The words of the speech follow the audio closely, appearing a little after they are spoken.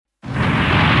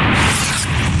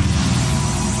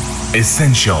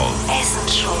Essential.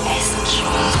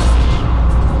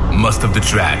 Most of the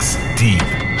tracks deep,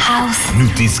 house,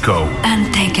 new disco,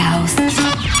 and tech house.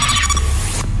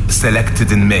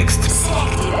 Selected and mixed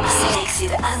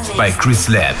by Chris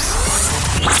Labs.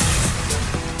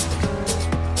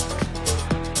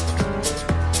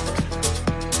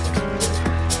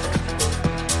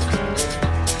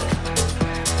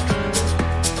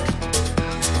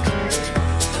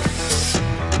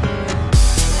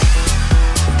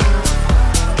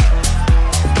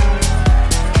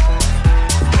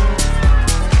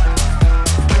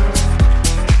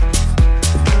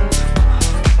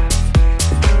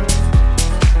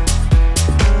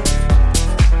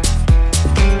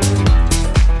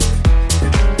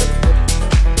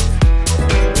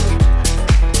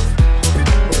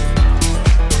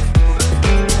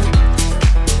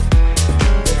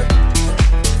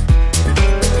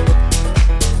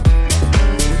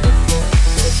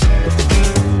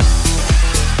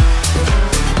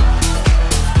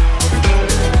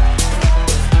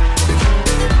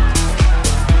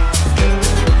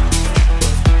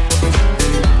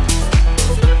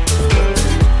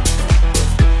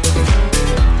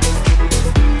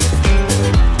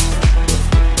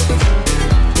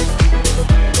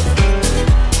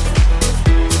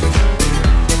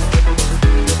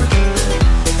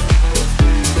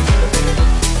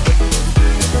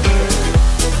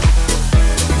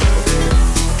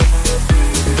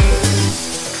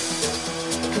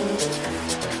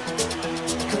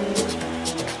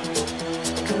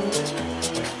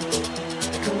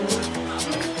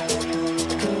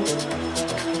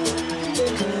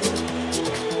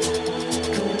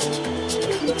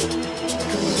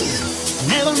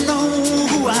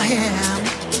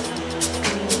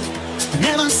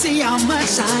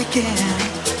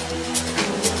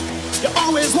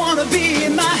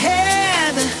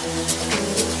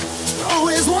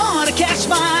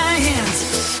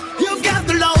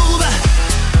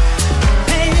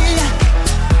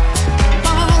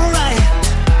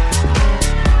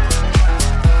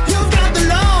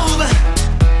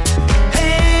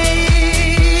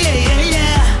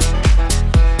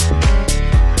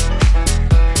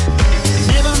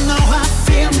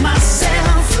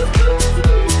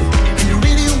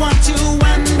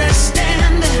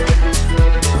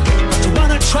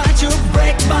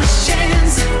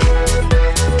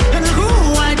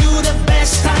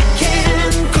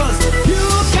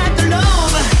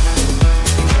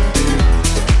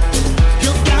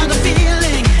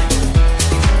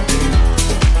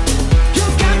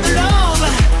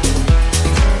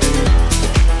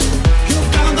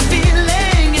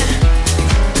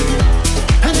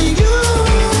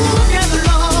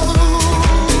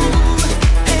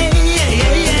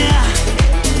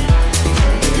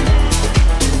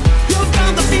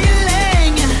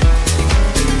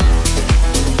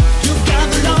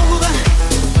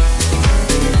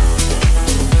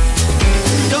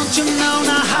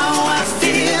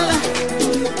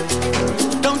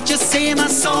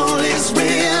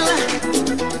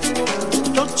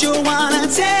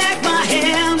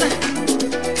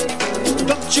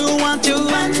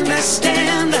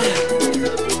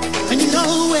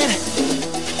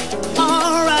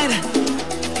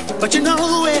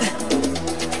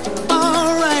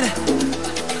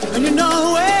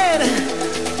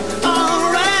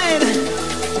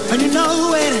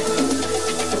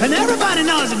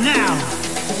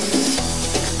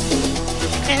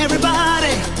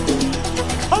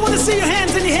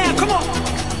 Come on.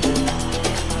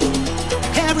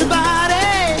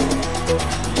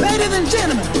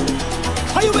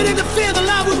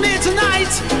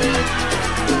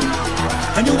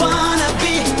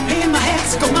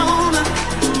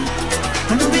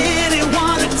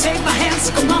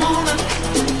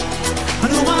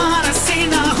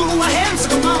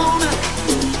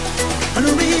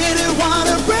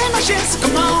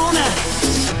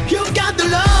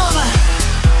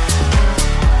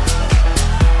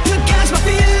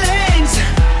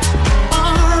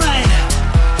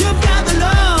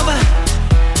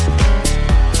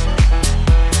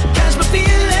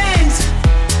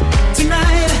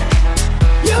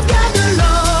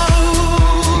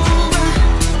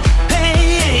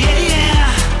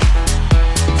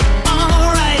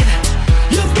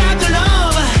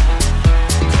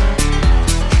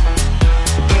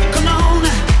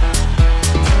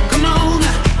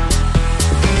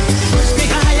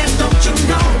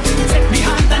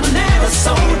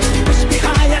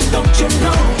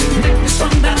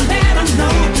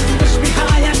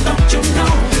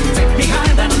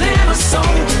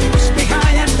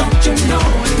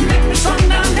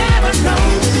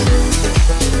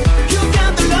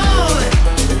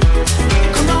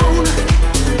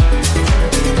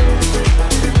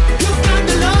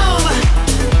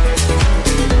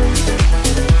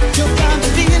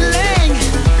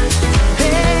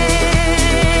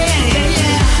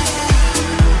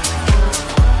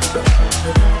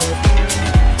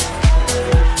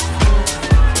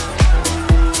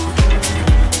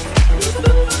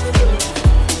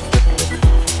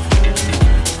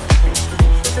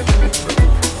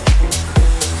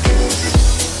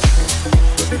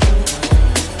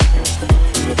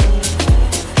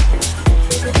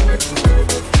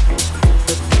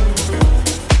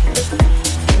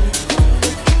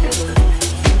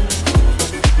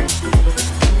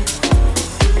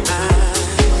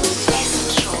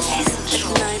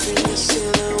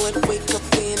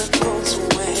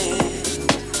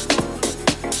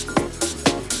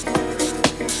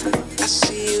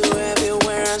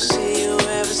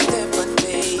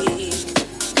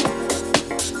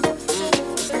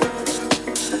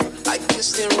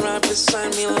 right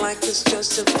beside me like it's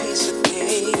just a piece of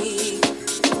cake.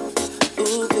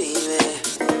 Ooh, baby,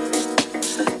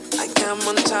 like I'm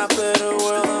on top of the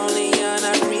world, only you're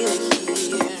not really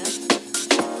here.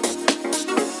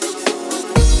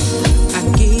 I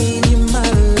gave you my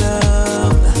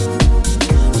love,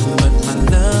 but my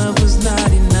love was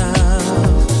not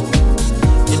enough,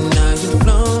 and now you've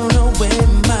blown away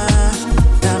my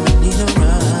diamond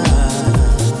rush.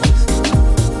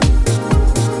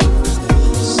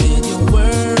 Said you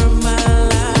were my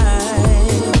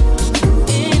life,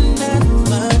 and that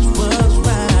much was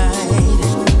right.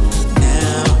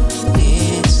 Now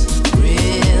it's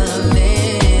really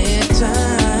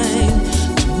time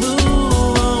to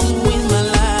move on with my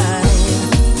life.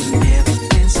 We never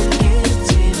danced again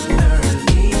till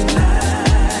early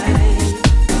light.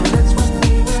 That's what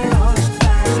we were all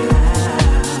about.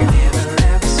 Never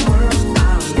ever swerve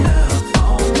our love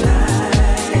all night.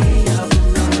 Love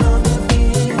none of the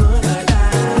people that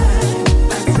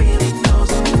life really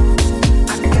knows.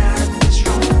 I gotta be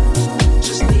strong.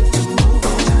 Just need to move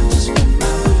on. Time to spend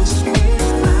my boots and get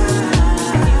mine.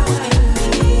 You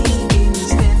and me can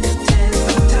stand the test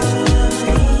of time.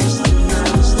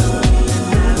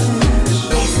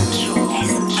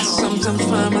 I sometimes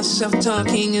find myself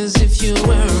talking as if you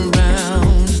were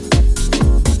around.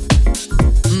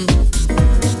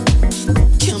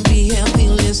 Can't be healthy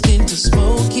listening to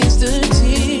smoke is the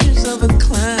tears of a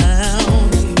clown.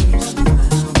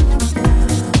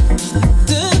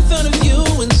 The thought of you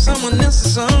in someone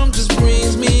else's arms just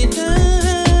brings me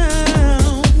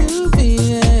down.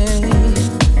 Yeah.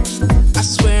 I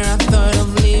swear I thought of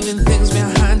leaving things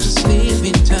behind, just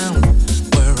leaving town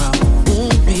where I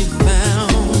won't be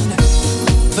found.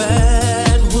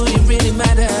 But would it really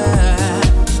matter?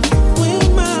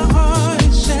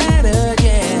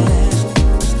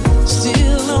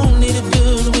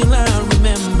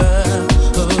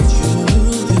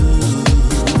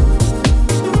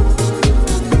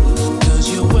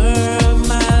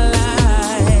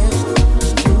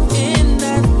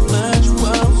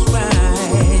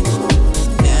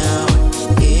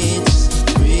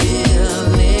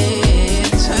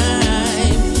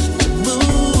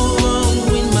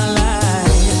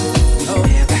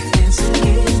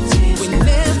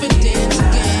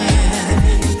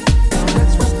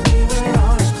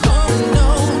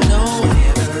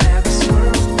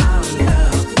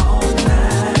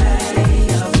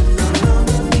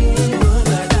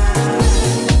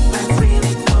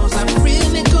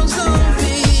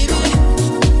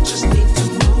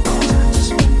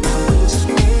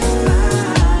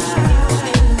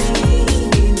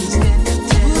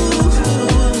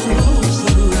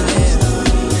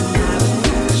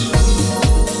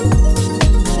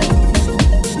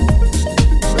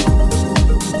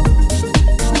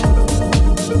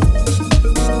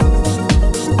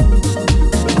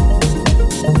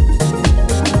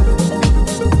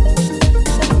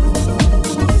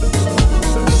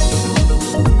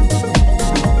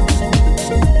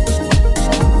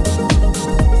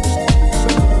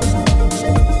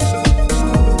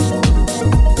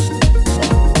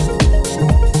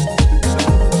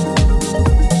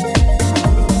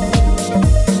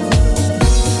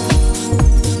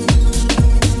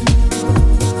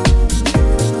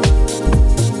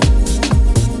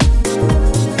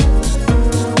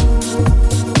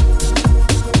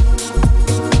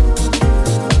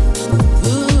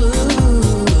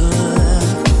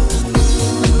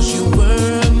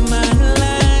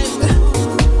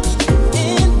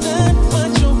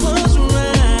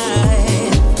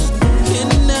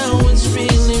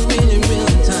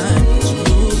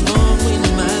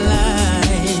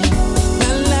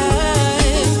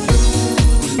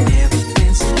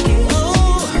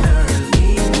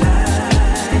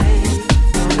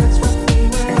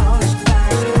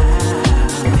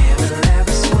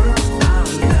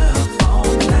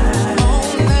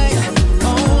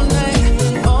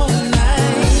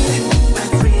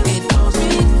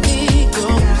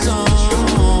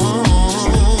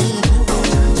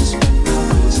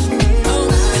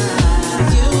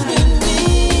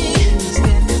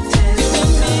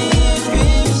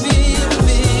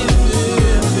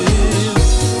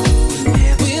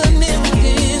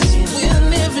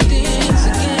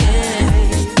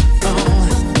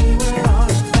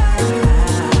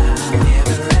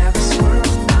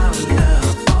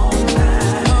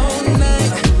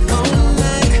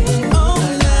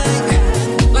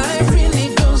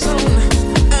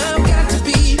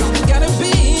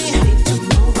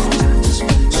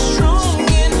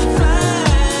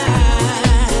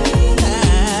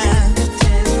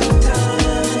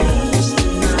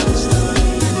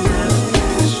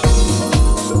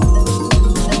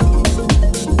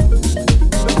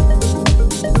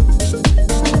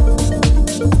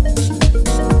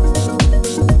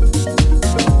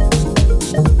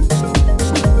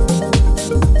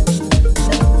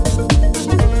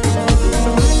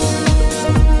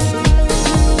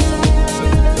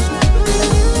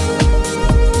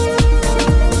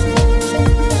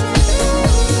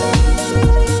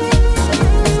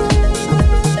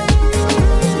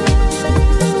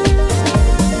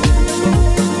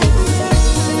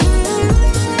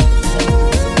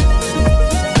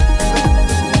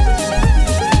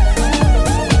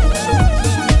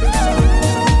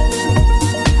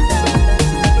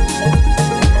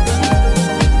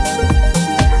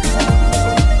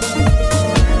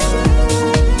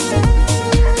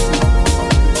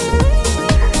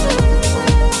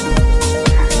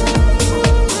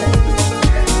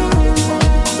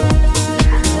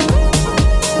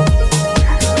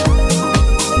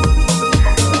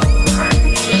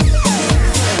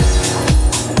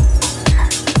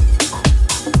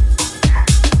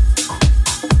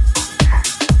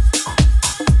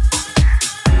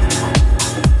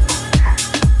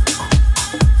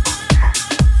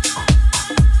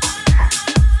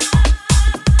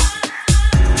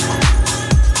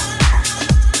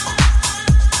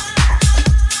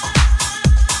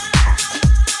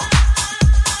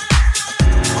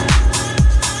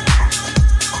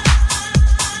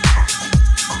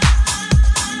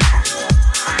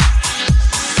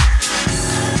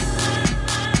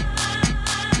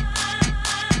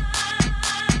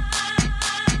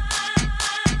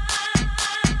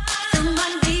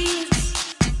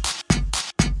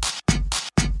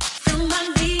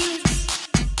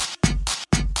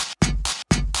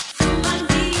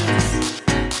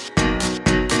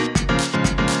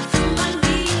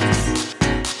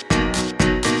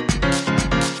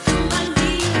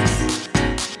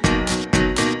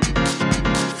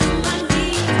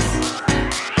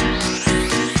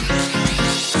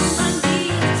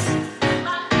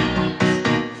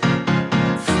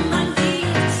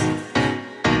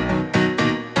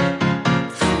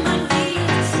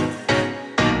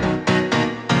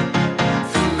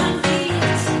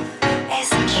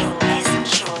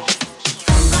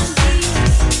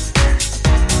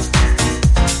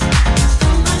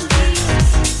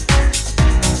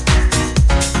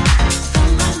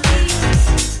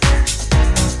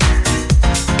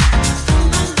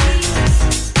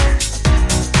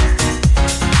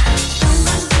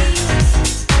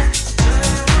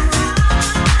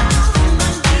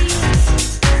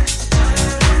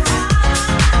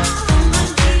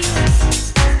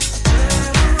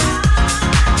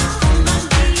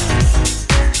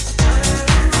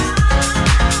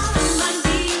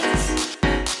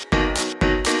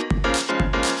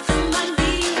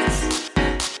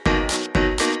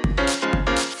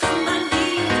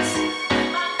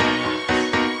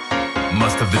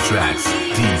 the tracks,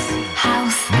 deep,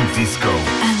 house, new disco,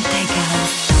 and tech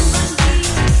house.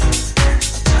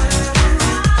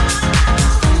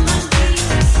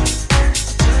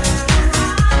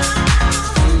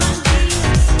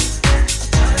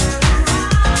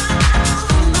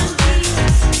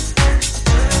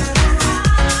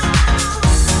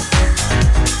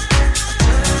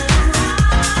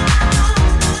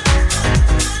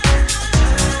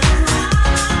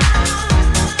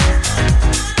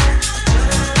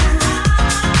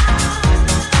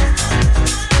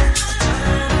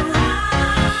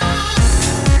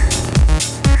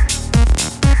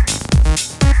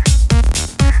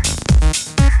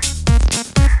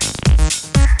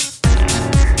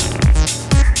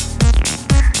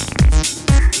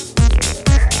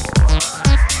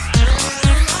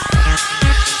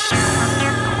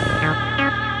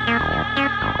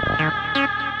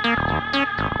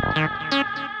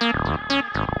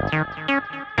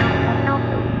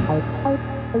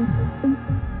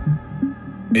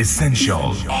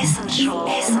 Essential.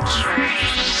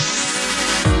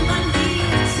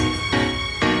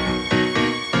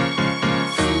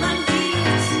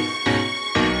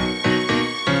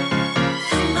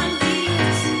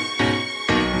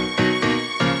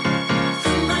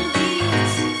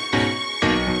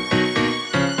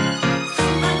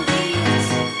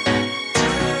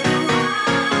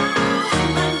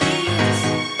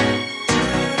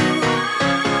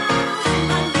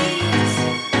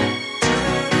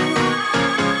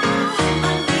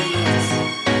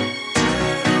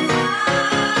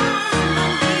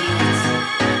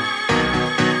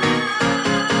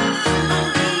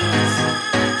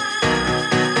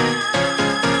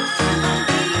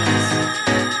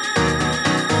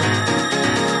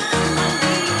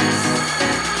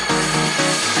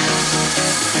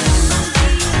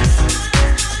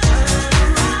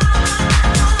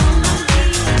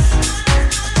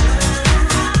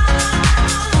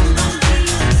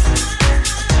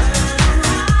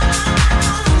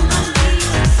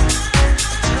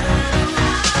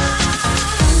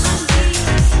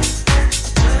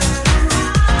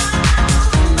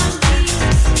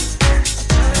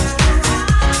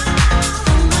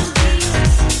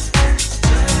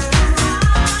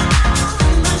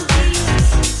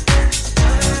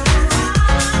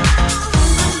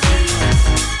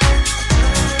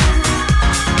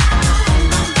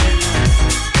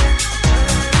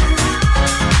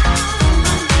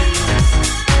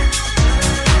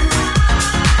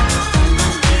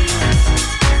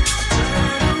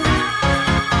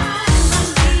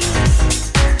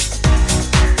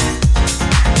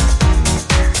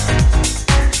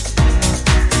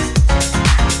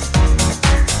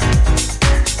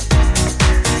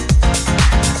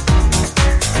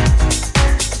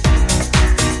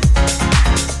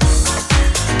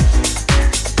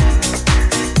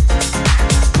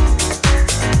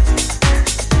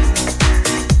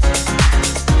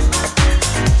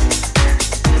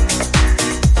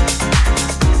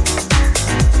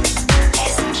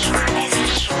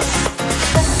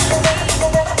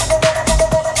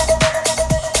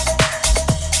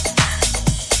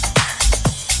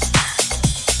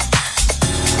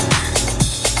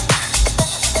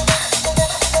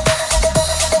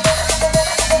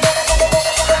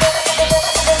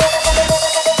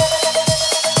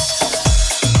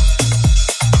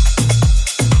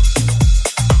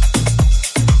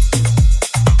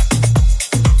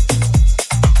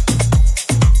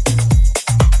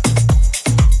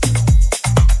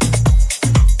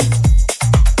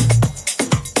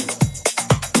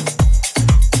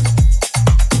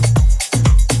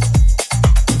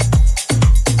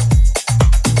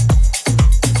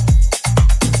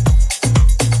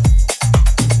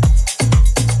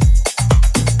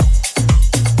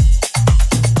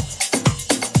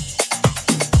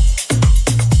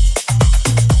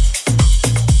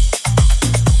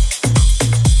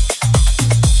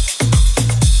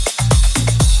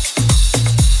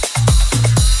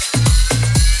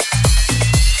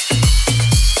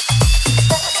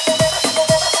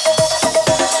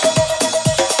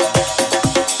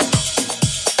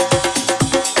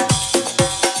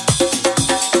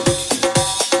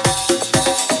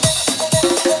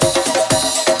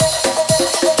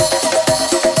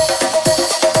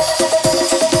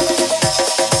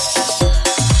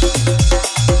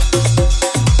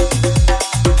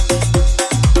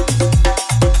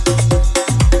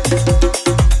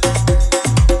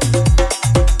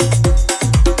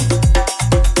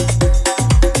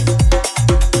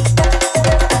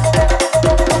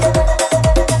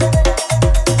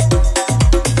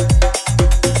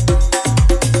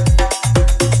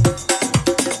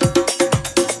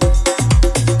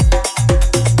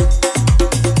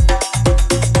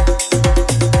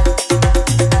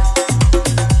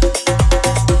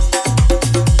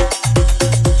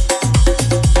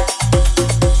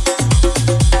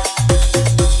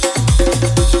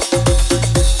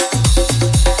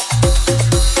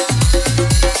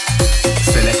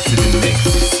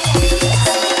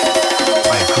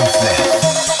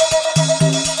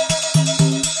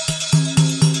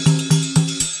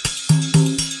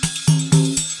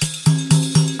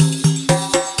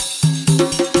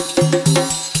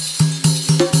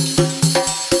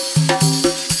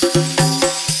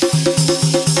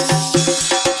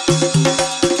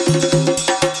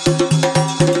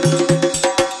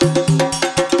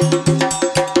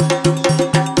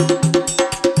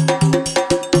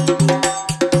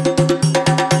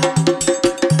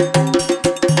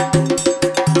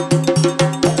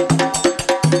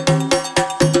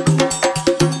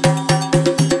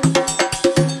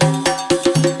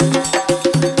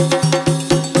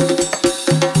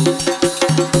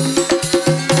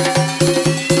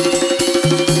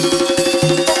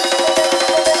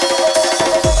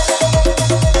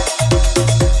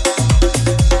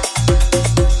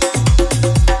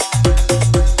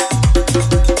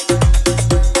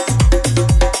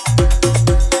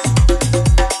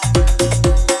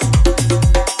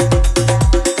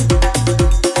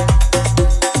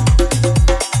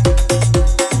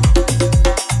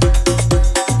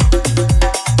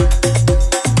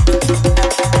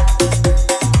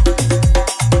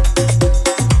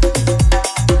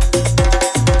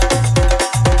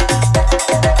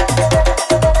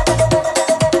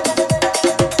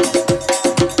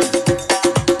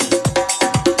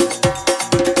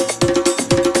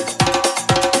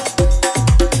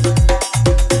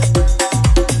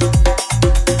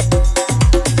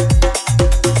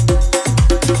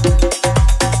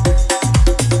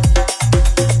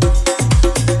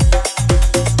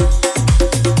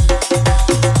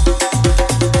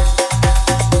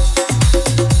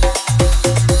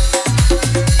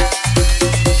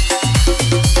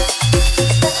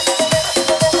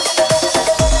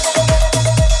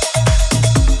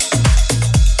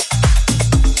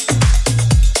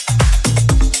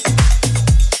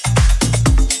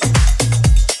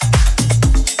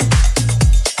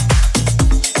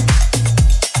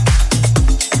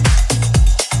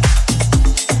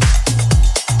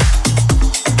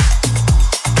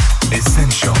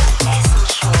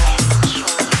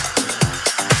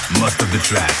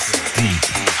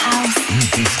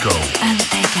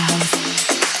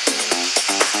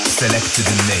 Selected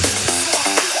and mixed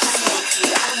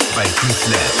by Chris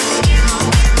Labs.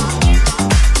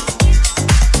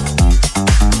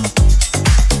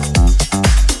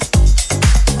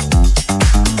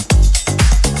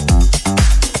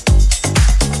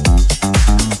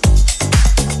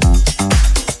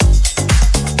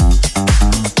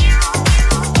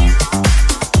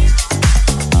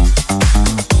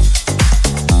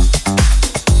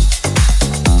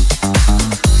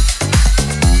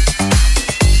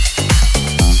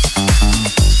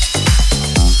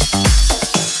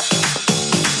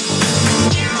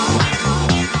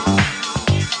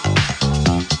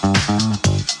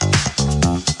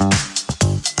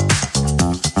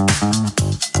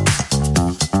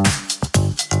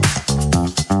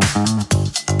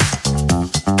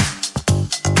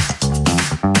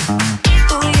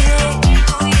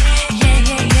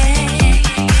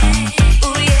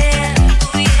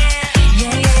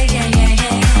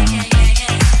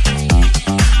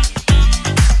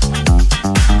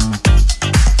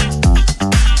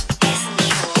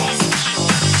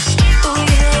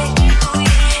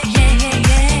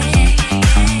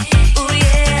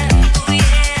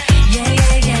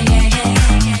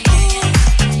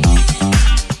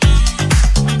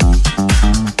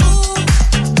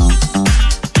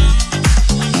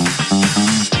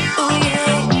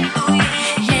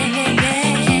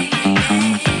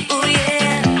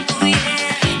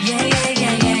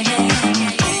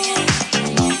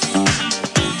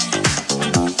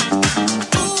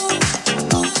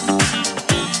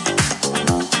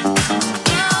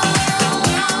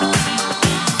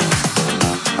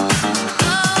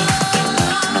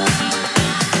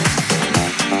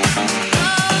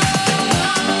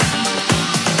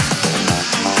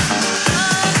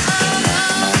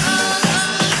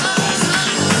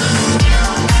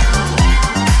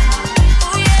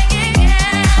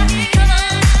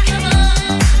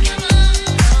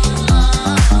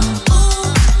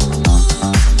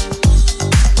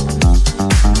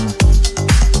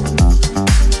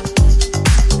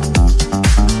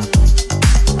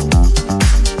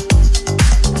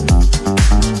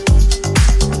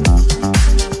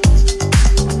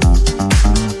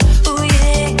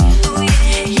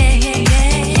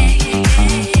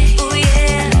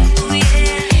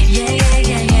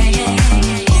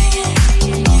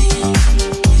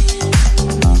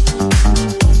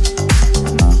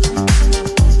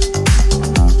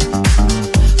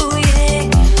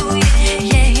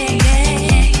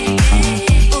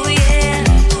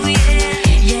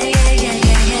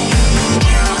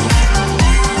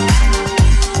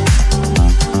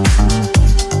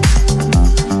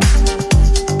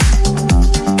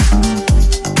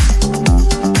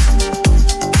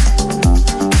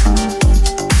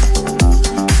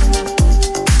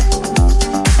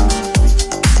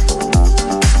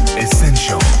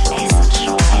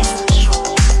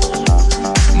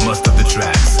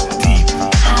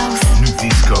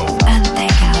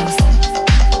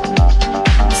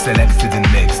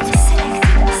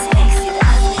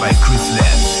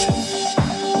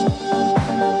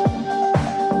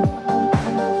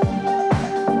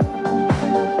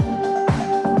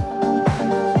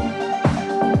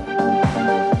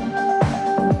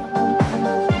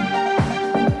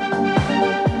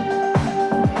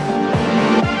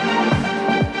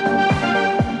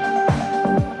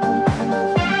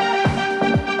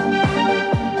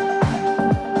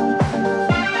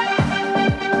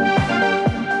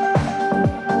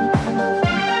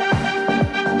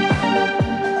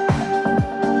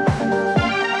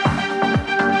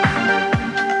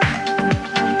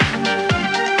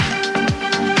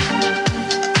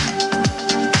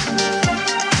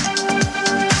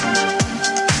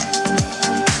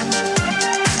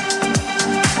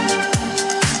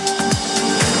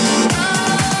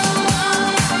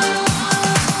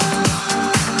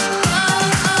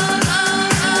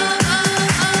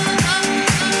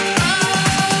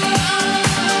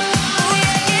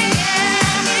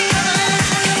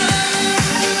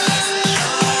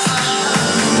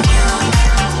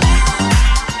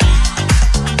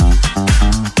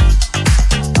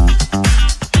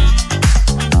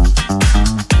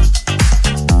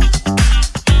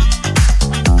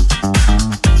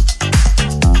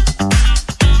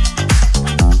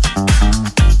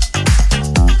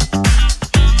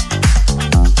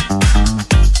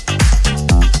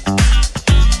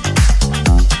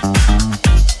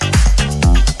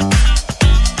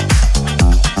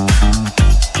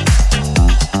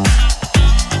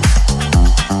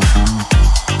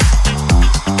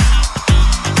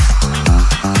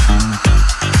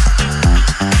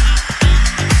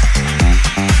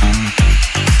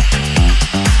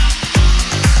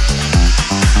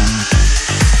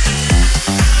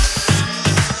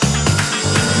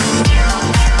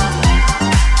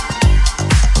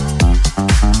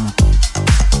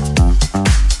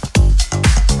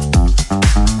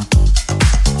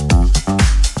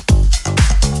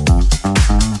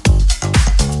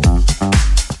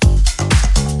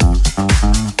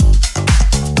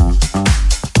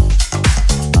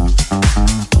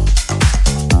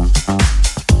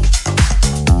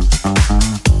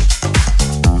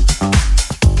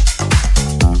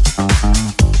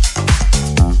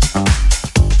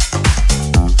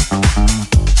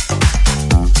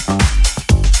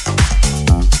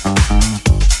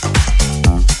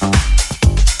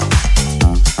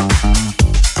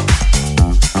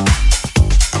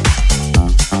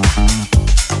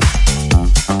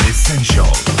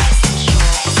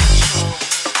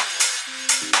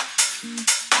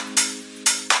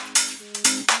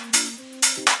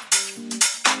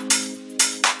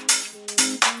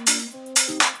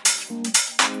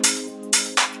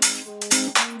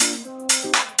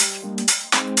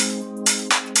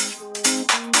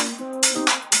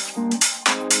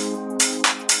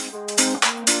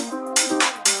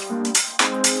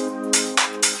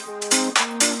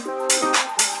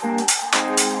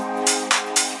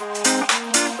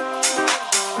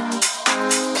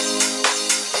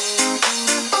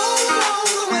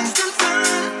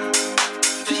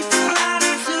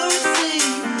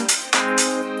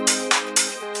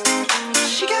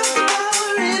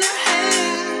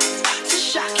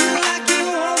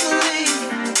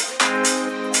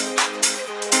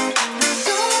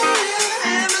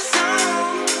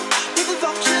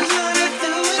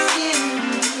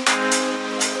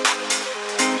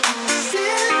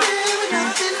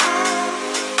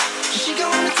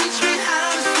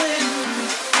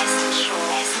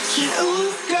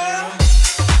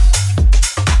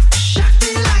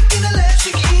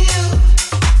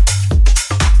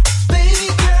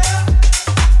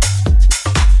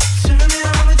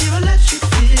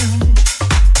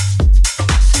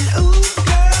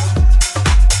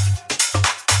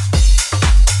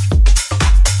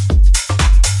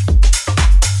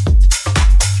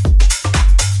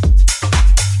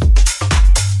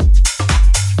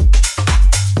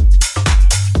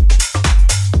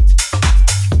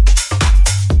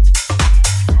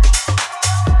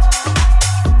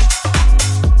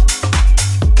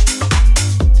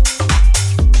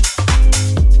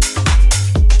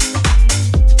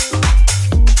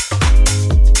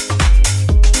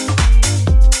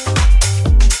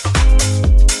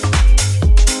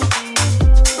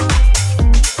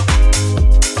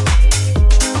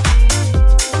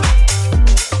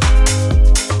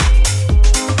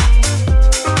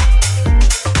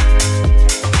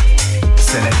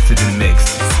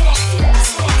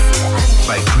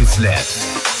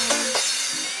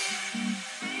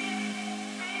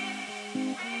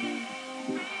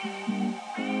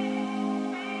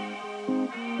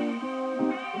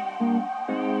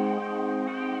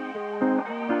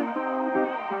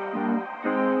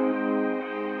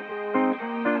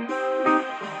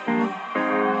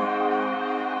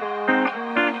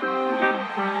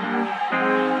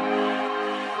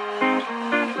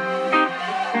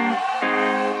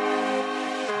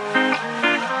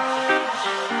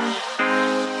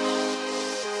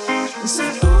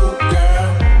 Said, ooh,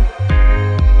 girl,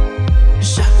 you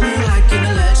shock me like an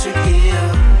electric eel.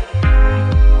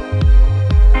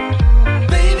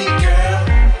 Baby girl,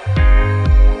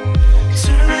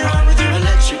 turn me on with your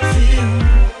electric feel.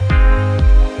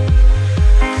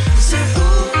 Said,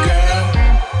 ooh, girl,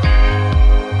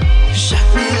 you shock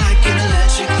me like an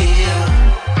electric eel.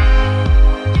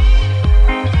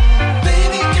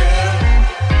 Baby girl,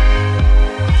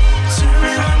 turn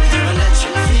me on with your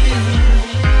electric feel.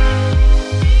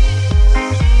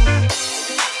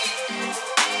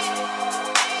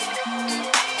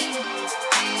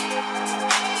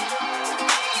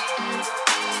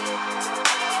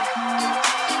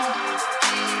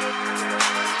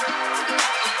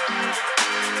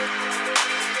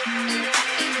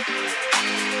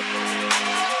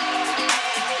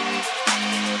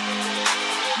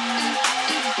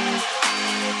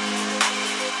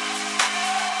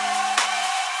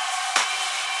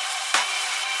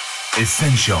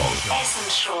 Essential.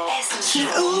 Said,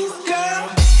 ooh, girl,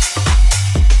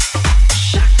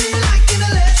 shock me like an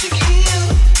electric eel.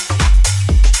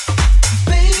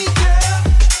 Baby girl,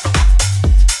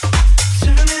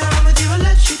 turn me on with your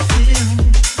electric feel.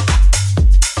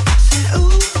 Said,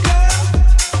 ooh, girl,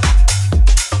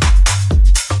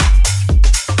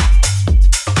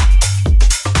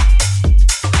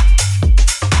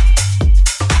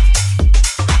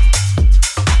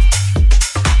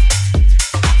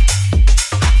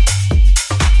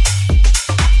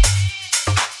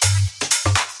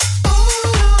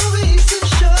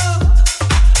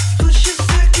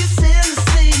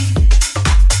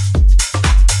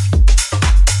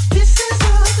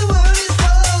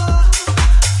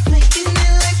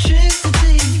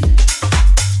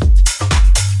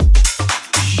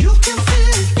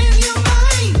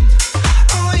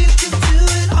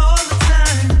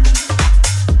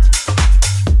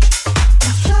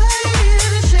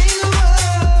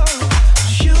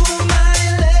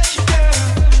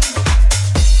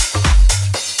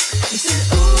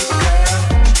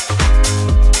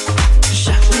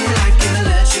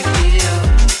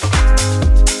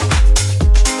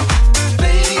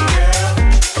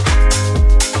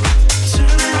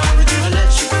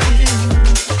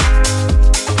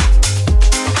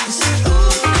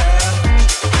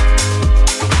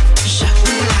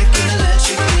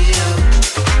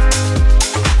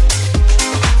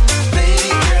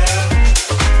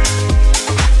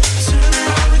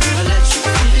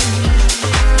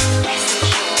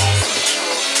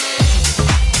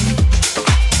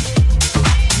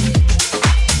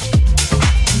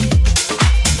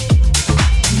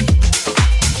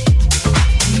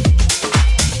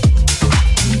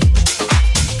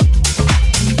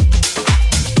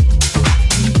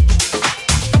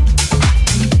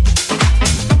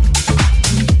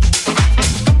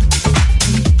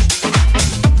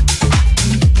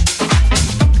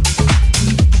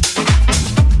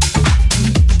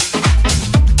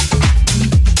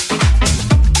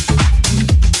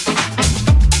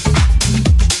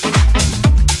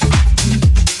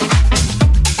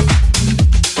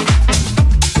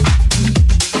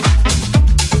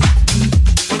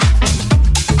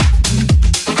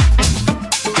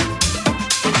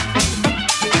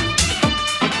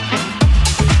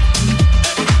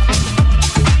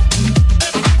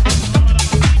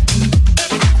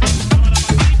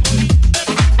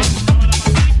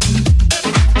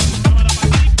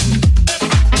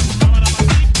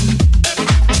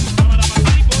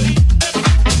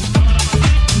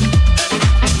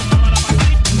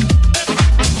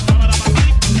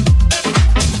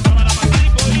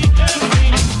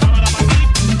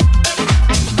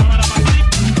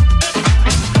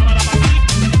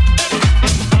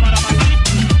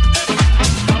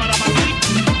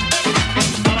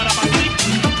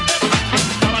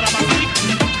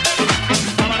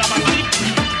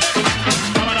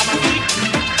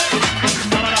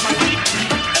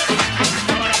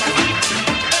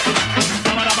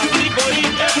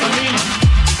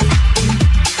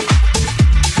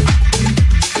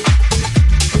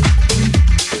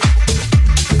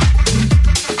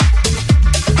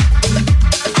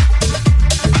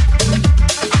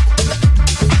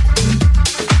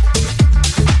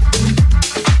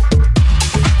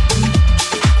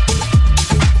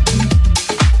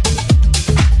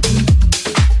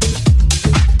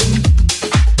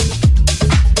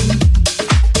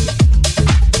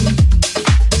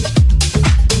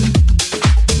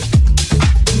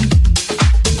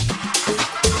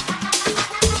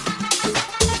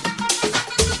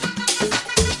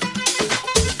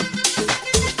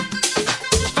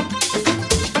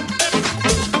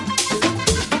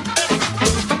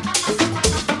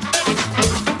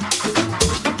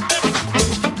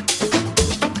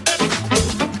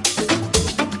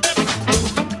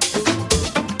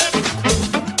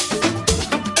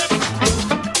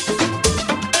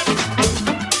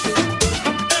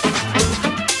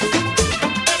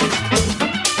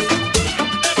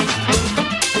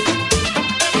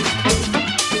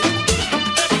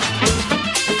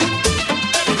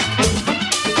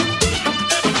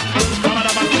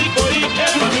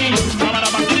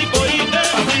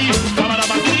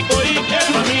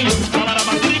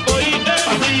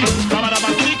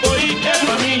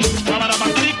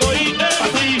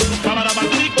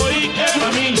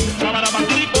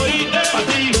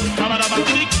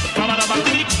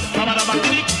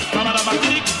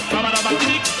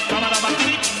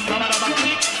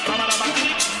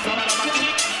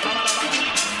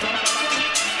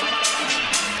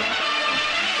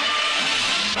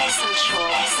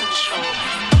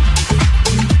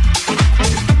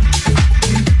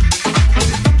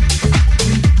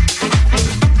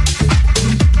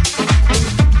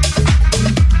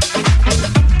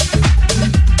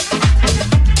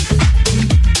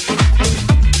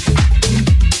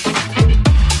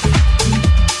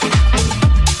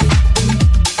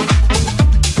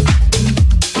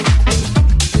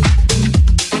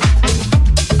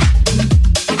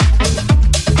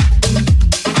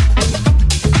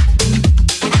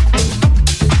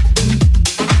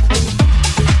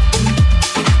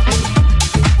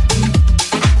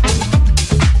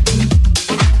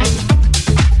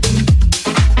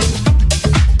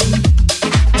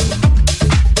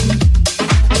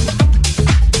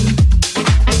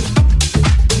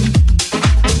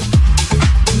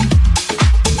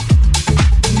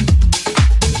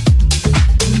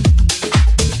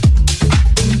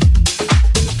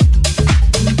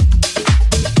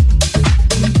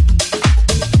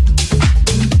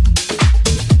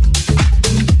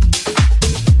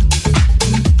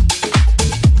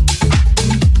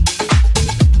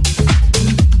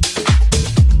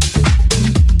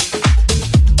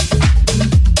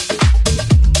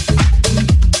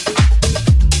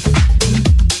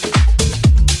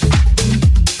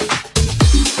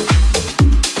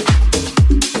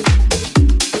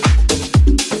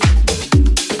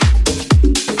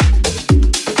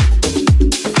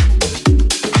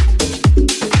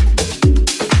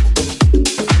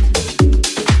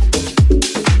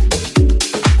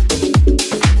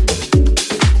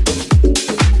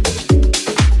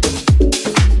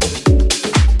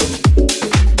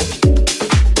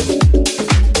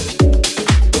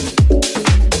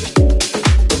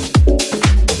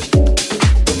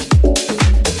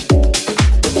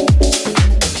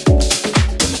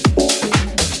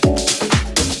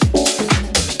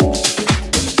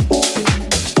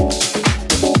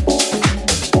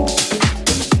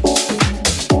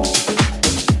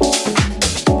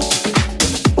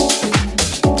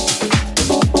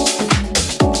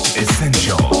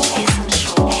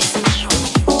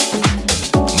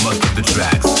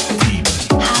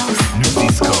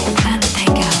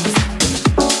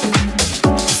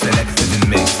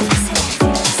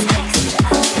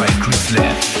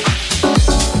 Left.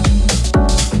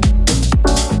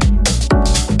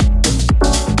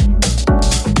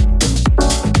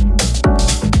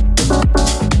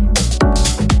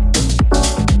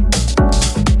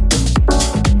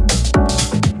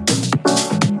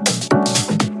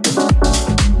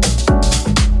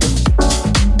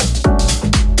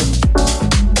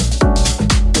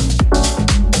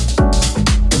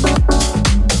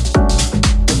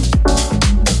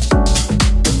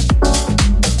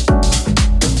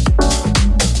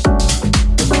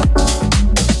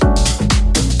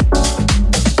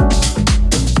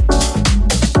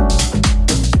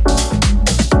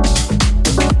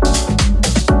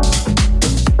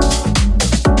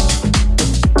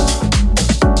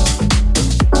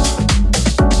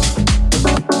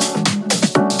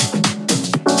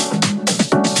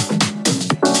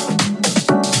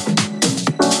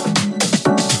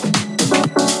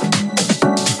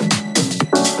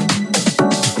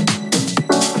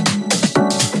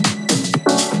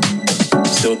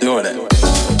 Still doing it.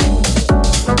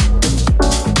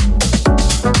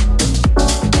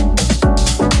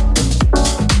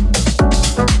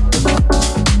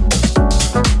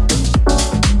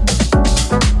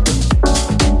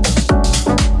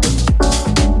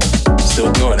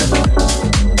 Still doing it.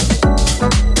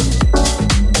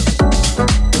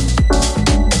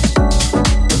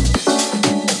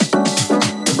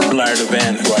 Larry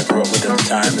Levan, who I grew up with at the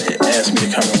time, asked me to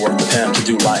come and work with him to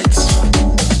do lights.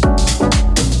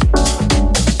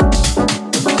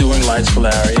 Doing lights for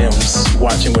Larry and was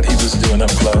watching what he was doing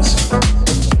up close.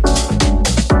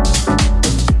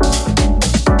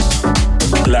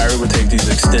 Larry would take these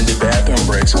extended bathroom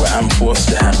breaks where I'm forced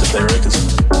to have to play records.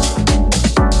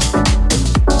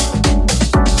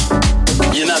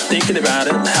 You're not thinking about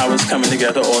it, how it's coming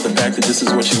together, or the fact that this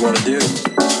is what you want to do.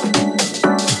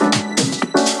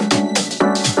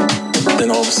 Then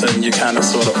all of a sudden you kind of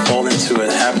sort of fall into it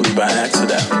happily by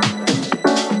accident.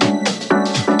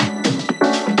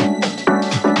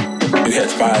 You had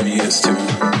 5 years to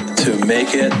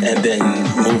make it and then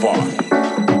move on.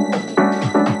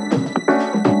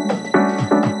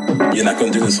 You're not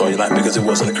going to do this all your life because it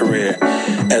wasn't a career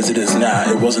as it is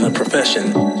now. It wasn't a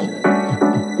profession.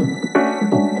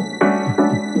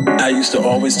 I used to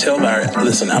always tell Larry,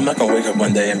 listen, I'm not going to wake up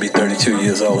one day and be 32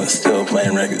 years old and still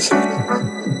playing records.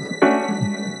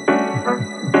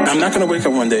 I'm not going to wake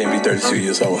up one day and be 32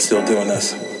 years old and still doing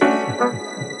this.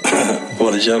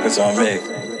 Well, the joke is on me.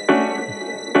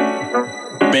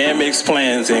 Man makes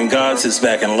plans and God sits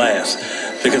back and laughs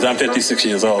because I'm 56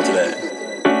 years old today.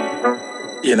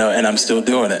 You know, and I'm still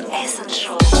doing it.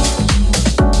 Essential.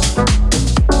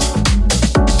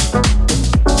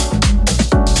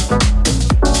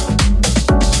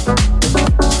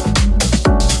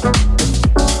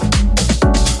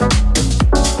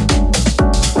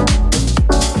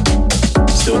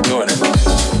 Still doing it.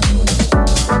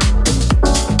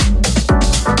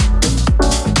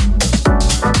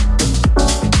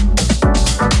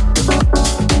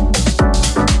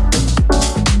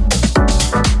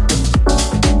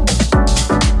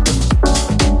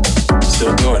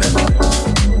 Still doing it.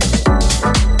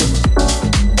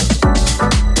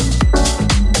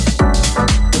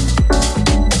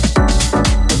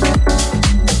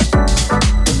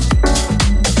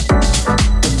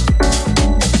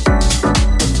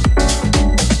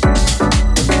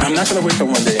 I'm not gonna wake up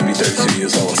one day and be 32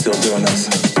 years old and still doing this.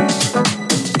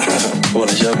 Well,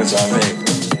 the joke is on me.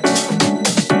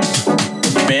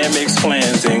 Man makes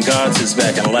plans and God sits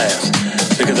back and laughs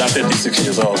because I'm 56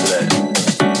 years old today.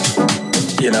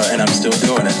 You know, and I'm still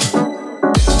doing it.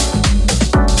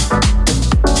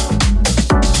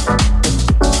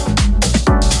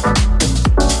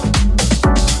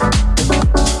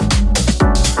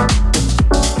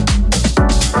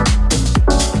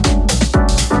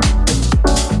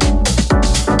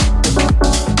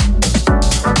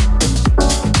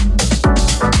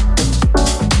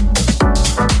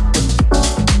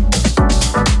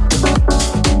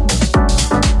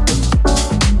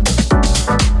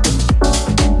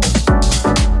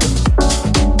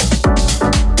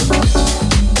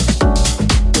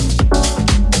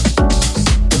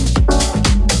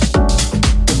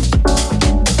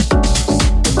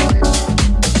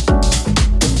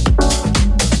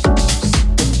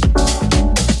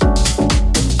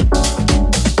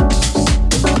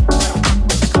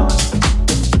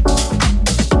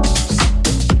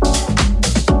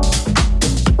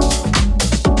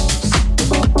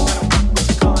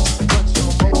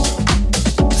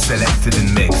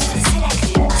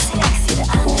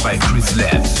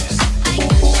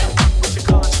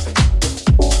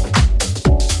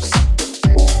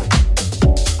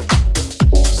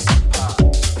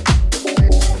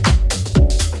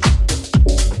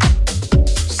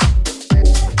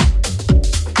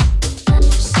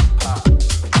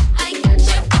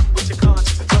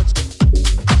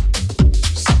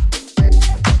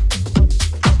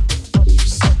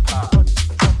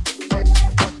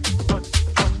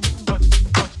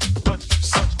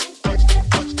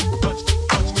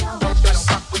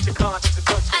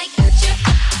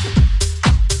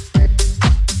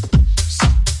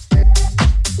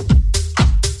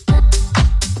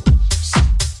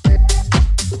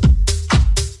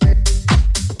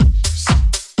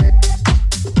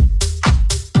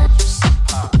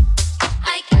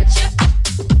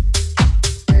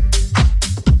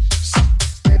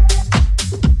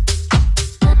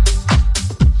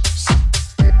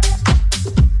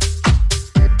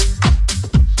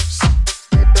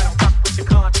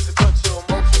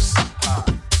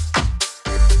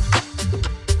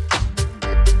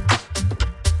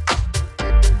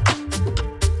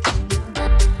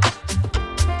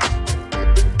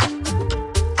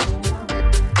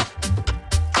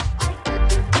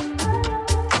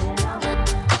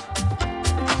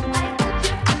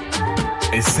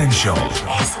 Essential.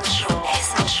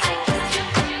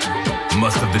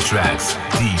 Most of the tracks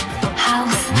deep,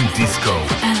 House new disco,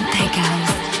 and tech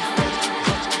house.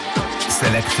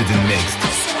 selected and mixed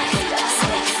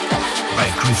by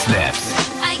Chris Labs.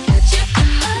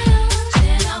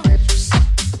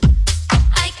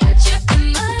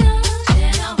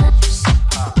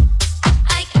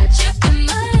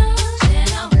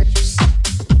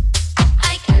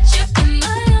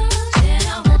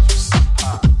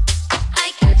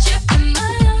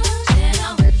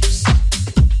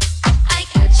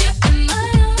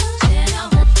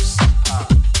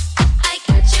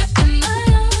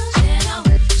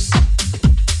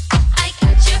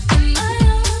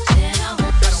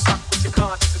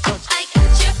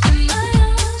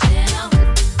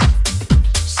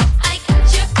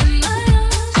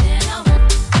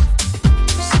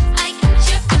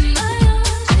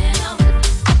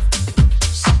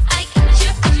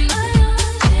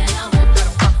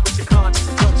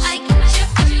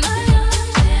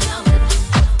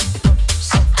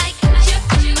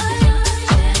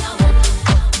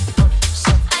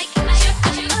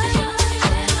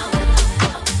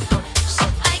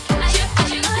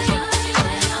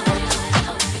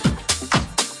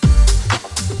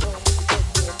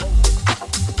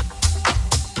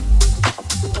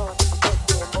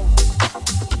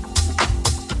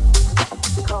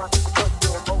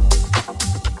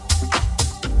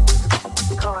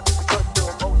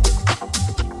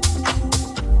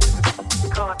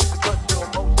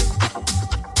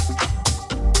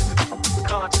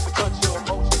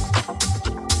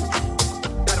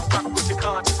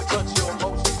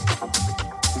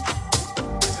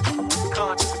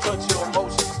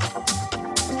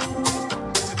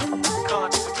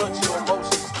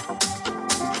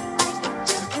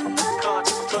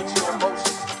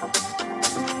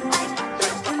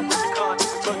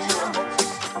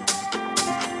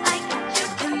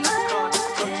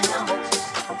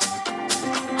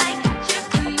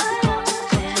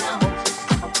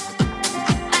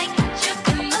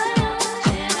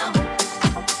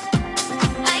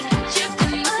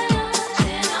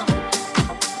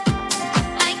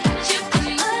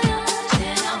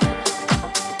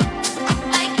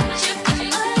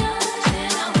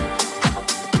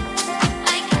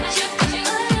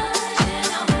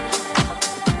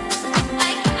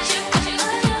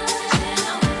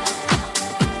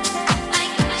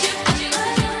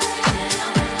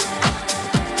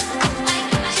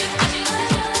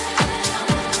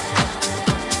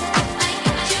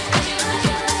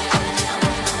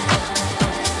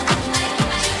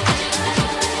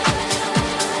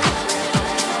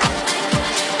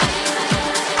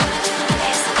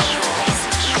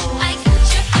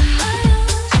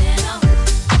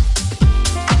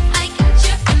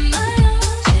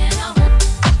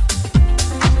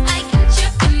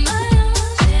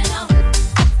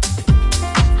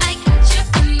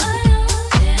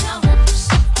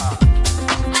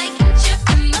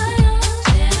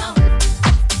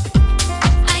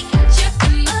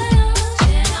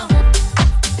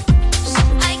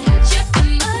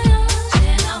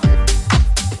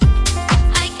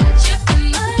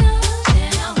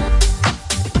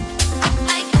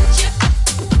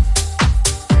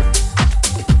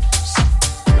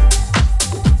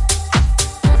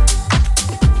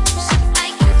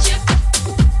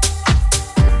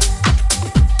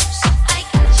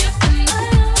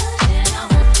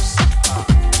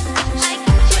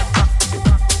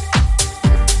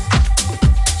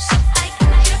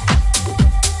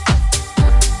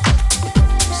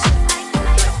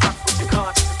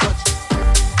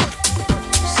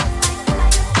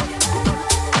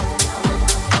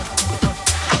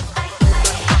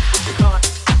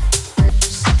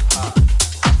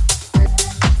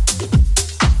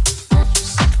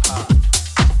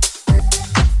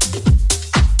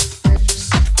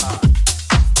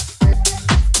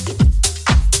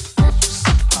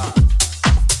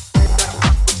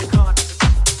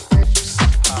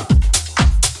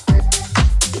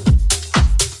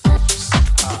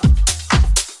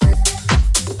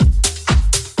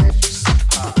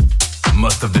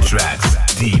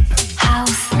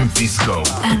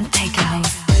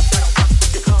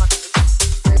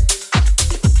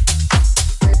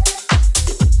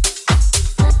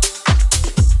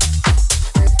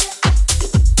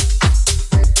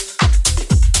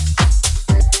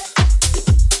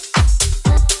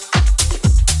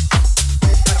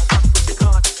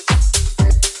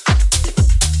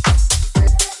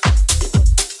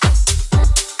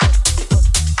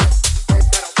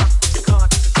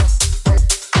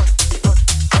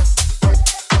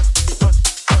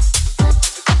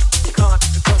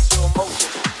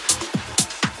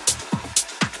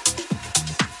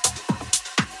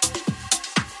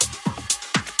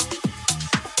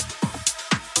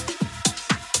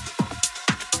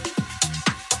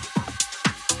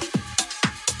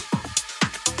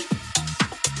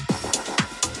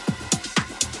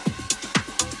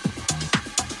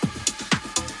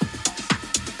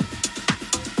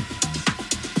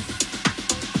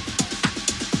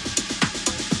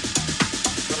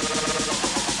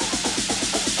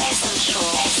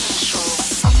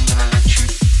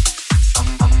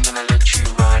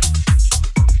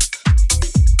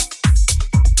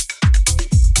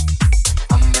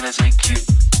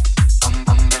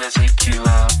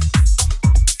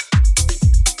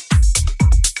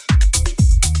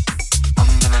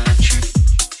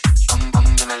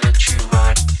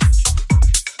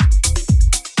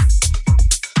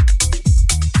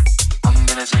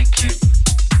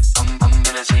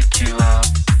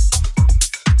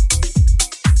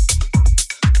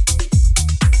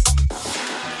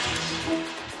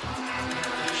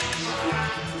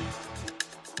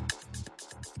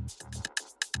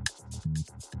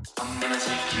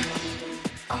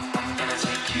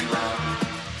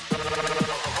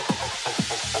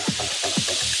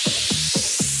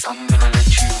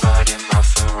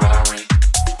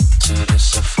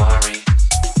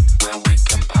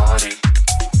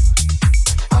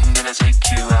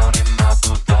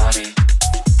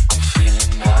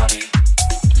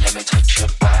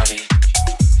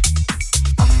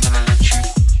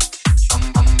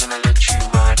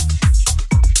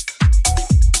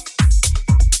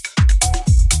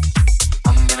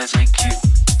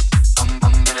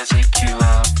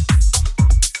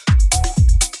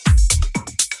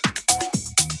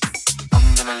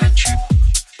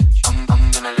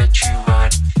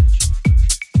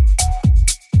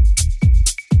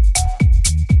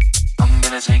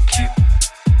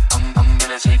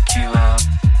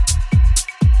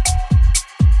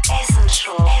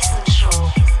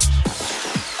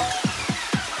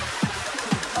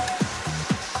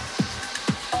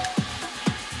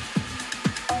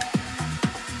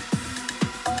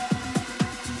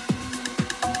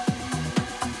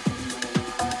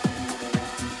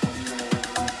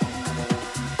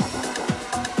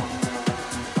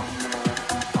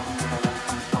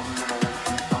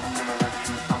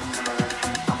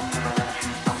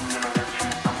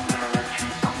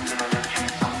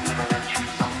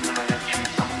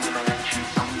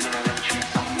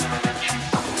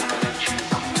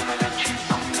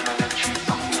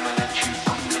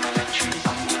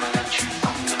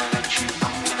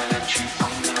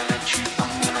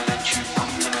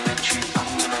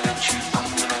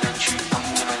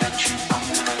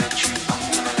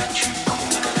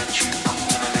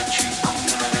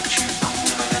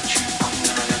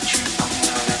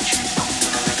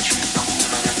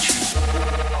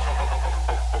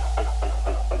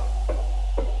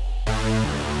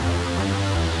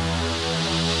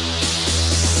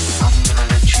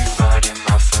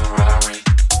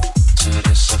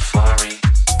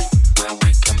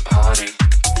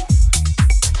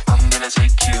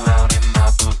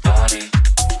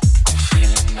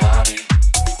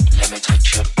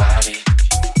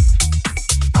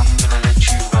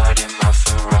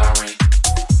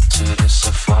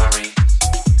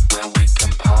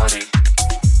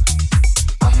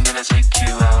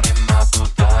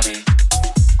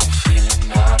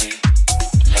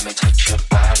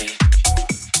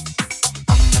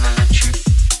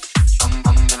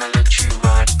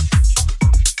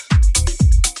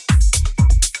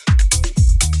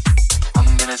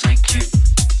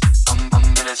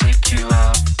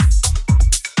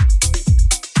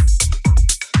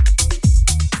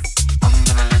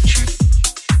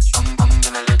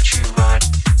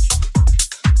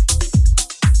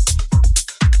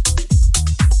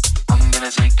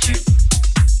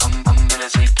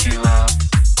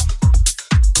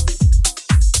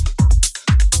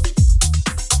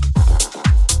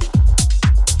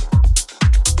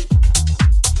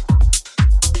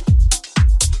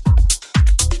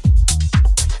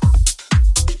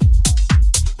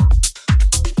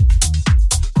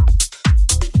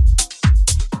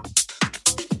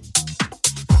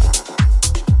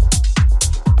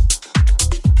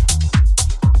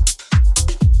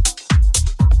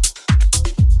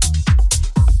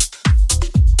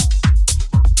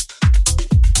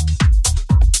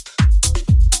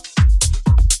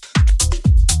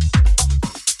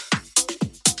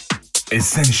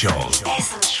 Essential.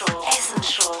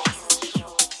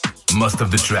 Most of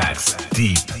the tracks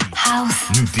deep, House,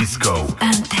 new disco,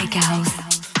 and tech house.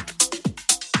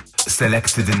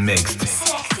 selected and mixed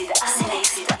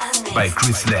by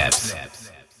Chris Labs.